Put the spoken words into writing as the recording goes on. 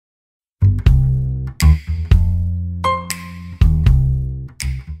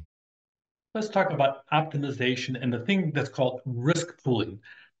Let's talk about optimization and the thing that's called risk pooling.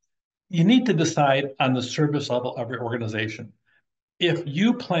 You need to decide on the service level of your organization. If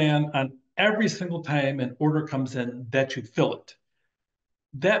you plan on every single time an order comes in that you fill it,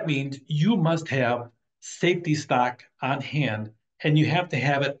 that means you must have safety stock on hand and you have to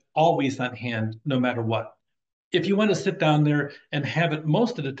have it always on hand no matter what. If you want to sit down there and have it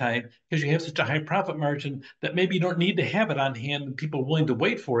most of the time because you have such a high profit margin that maybe you don't need to have it on hand and people are willing to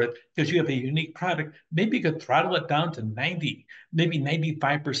wait for it because you have a unique product, maybe you could throttle it down to 90, maybe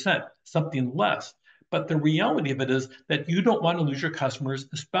 95%, something less. But the reality of it is that you don't want to lose your customers,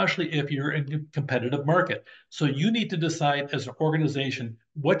 especially if you're in a competitive market. So you need to decide as an organization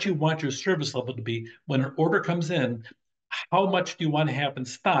what you want your service level to be when an order comes in. How much do you want to have in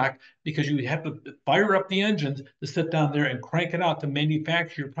stock? Because you have to fire up the engines to sit down there and crank it out to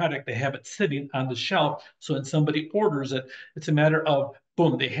manufacture your product to have it sitting on the shelf. So when somebody orders it, it's a matter of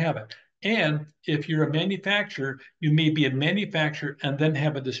boom, they have it. And if you're a manufacturer, you may be a manufacturer and then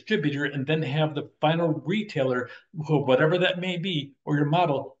have a distributor and then have the final retailer, whatever that may be, or your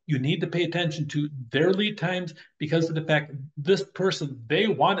model. You need to pay attention to their lead times because of the fact this person, they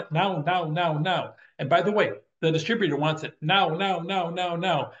want it now, now, now, now. And by the way, the distributor wants it now, now, now, now,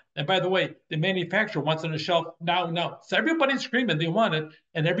 now. And by the way, the manufacturer wants it on the shelf now, now. So everybody's screaming they want it,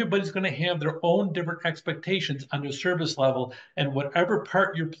 and everybody's going to have their own different expectations on their service level. And whatever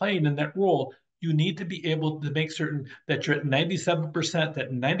part you're playing in that role, you need to be able to make certain that you're at 97%,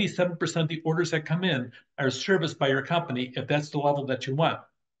 that 97% of the orders that come in are serviced by your company if that's the level that you want.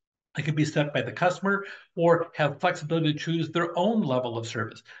 It can be set by the customer or have flexibility to choose their own level of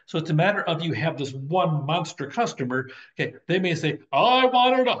service. So it's a matter of you have this one monster customer. Okay, they may say, oh, I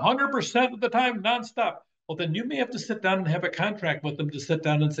want it 100% of the time, nonstop. Well, then you may have to sit down and have a contract with them to sit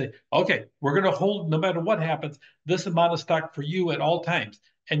down and say, okay, we're going to hold, no matter what happens, this amount of stock for you at all times.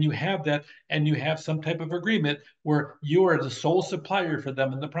 And you have that, and you have some type of agreement where you are the sole supplier for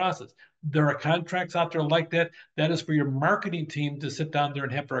them in the process. There are contracts out there like that. That is for your marketing team to sit down there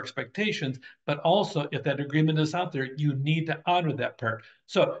and have their expectations. But also, if that agreement is out there, you need to honor that part.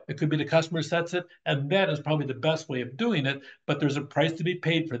 So it could be the customer sets it, and that is probably the best way of doing it. But there's a price to be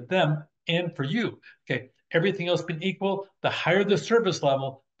paid for them and for you. Okay. Everything else being equal, the higher the service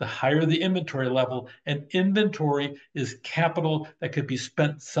level, the higher the inventory level. And inventory is capital that could be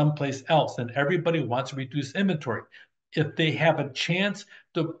spent someplace else. And everybody wants to reduce inventory. If they have a chance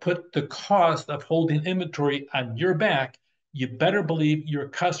to put the cost of holding inventory on your back, you better believe your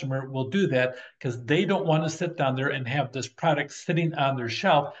customer will do that because they don't want to sit down there and have this product sitting on their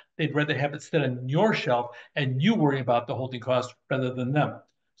shelf. They'd rather have it sit on your shelf and you worry about the holding cost rather than them.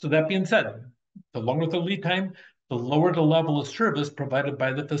 So that being said, the longer the lead time, the lower the level of service provided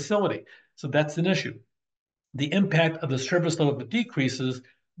by the facility. So that's an issue. The impact of the service level decreases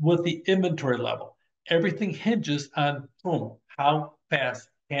with the inventory level. Everything hinges on boom, how fast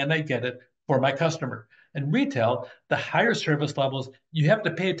can I get it for my customer? And retail, the higher service levels, you have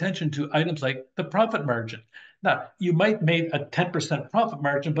to pay attention to items like the profit margin. Now, you might make a 10% profit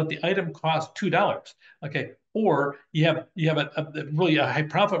margin, but the item costs $2. Okay. Or you have a really a high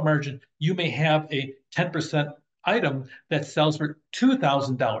profit margin. You may have a 10% item that sells for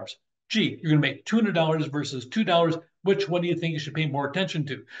 $2,000. Gee, you're going to make $200 versus $2. Which one do you think you should pay more attention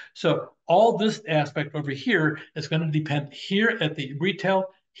to? So all this aspect over here is going to depend here at the retail,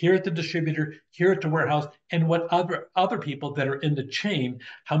 here at the distributor, here at the warehouse, and what other people that are in the chain,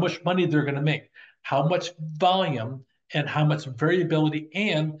 how much money they're going to make, how much volume, and how much variability,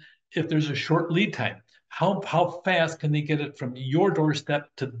 and if there's a short lead time, how fast can they get it from your doorstep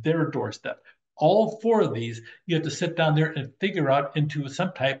to their doorstep? All four of these, you have to sit down there and figure out into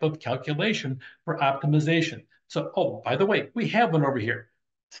some type of calculation for optimization. So, oh, by the way, we have one over here.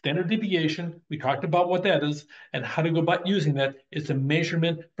 Standard deviation, we talked about what that is and how to go about using that. It's a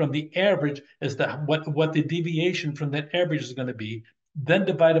measurement from the average as to what the deviation from that average is going to be, then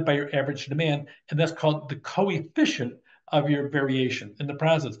divided by your average demand, and that's called the coefficient of your variation in the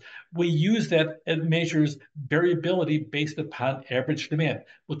process. We use that, it measures variability based upon average demand.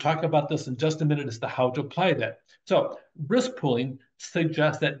 We'll talk about this in just a minute as to how to apply that. So risk pooling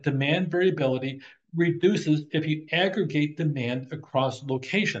suggests that demand variability reduces if you aggregate demand across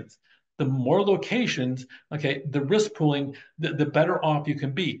locations. The more locations, okay, the risk pooling, the better off you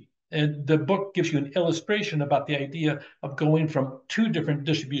can be. And the book gives you an illustration about the idea of going from two different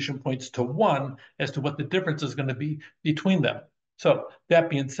distribution points to one as to what the difference is going to be between them. So that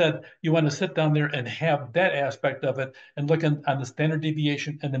being said, you want to sit down there and have that aspect of it and look on the standard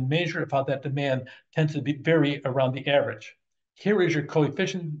deviation and the measure of how that demand tends to vary around the average. Here is your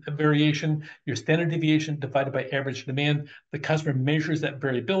coefficient variation, your standard deviation divided by average demand. The customer measures that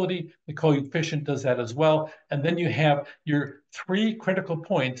variability. The coefficient does that as well. And then you have your three critical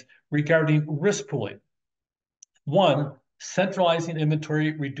points regarding risk pooling. One, centralizing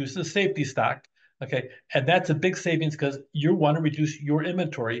inventory reduces safety stock. Okay, and that's a big savings because you want to reduce your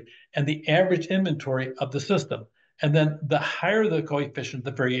inventory and the average inventory of the system. And then the higher the coefficient,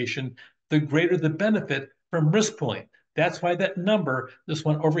 the variation, the greater the benefit from risk pooling. That's why that number, this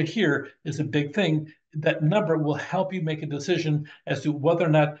one over here, is a big thing. That number will help you make a decision as to whether or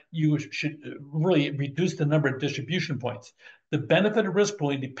not you should really reduce the number of distribution points. The benefit of risk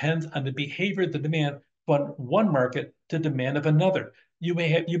pooling depends on the behavior of the demand from one market to demand of another. You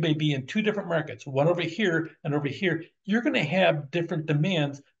may be in two different markets, one over here and over here. You're going to have different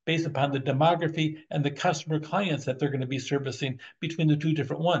demands based upon the demography and the customer clients that they're going to be servicing between the two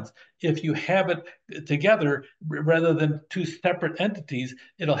different ones. If you have it together rather than two separate entities,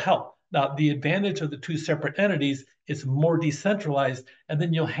 it'll help. Now, the advantage of the two separate entities is more decentralized, and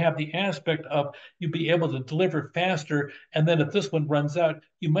then you'll have the aspect of you'll be able to deliver faster. And then if this one runs out,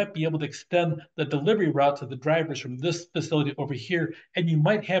 you might be able to extend the delivery routes of the drivers from this facility over here, and you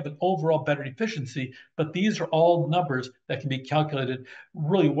might have an overall better efficiency. But these are all numbers that can be calculated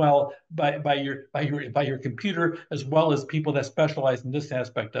really well by your computer, as well as people that specialize in this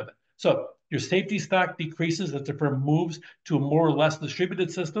aspect of it. So your safety stock decreases as the firm moves to a more or less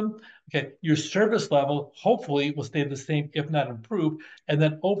distributed system. Okay, your service level hopefully will stay the same, if not improve. And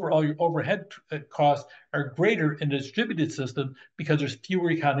then overall, your overhead costs are greater in a distributed system because there's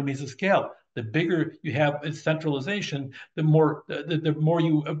fewer economies of scale. The bigger you have centralization, the more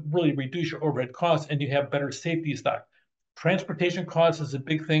you really reduce your overhead costs and you have better safety stock. Transportation costs is a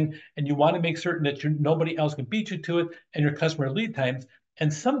big thing, and you want to make certain that nobody else can beat you to it, and your customer lead times.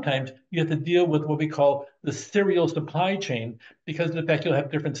 And sometimes you have to deal with what we call the serial supply chain because of the fact you'll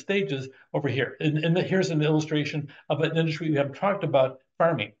have different stages over here. And here's an illustration of an industry we haven't talked about: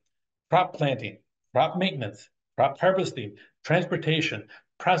 farming, crop planting, crop maintenance, crop harvesting, transportation,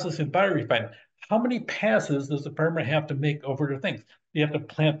 processing, biorefining. How many passes does the farmer have to make over the things? They have to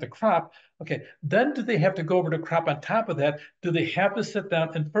plant the crop. Okay, then do they have to go over the crop on top of that? Do they have to sit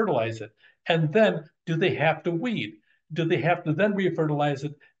down and fertilize it? And then do they have to weed? Do they have to then refertilize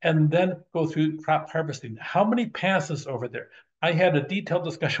it and then go through crop harvesting? How many passes over there? I had a detailed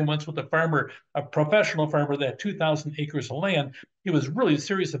discussion once with a farmer, a professional farmer that had 2,000 acres of land. He was really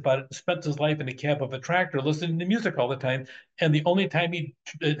serious about it, spent his life in the cab of a tractor listening to music all the time. And the only time he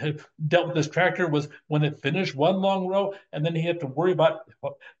dealt with this tractor was when it finished one long row, and then he had to worry about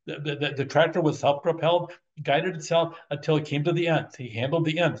the tractor was self-propelled, guided itself until it came to the ends. He handled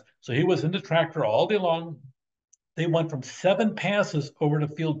the ends. So he was in the tractor all day long. They went from 7 passes over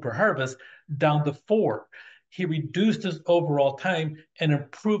the field per harvest down to 4. He reduced his overall time and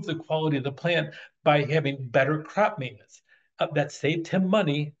improved the quality of the plant by having better crop maintenance. That saved him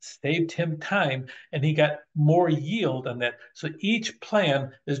money, saved him time, and he got more yield on that. So each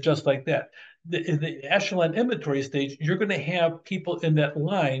plan is just like that. In the echelon inventory stage, you're going to have people in that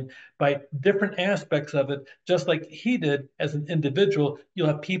line by different aspects of it, just like he did as an individual. You'll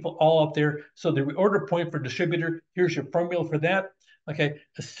have people all up there. So the reorder point for distributor, here's your formula for that. Okay,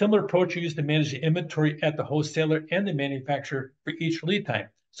 a similar approach you use to manage the inventory at the wholesaler and the manufacturer for each lead time.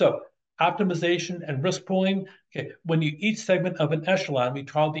 So optimization and risk pooling. Okay, when you each segment of an echelon, we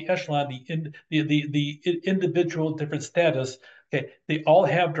call the echelon the individual different status. Okay, they all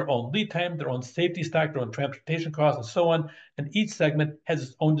have their own lead time, their own safety stock, their own transportation costs, and so on. And each segment has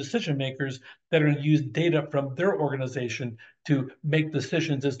its own decision makers that are going to use data from their organization to make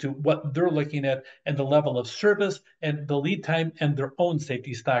decisions as to what they're looking at and the level of service and the lead time and their own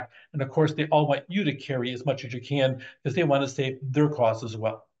safety stock. And of course, they all want you to carry as much as you can because they want to save their costs as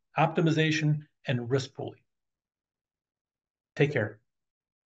well. Optimization and risk pooling. Take care.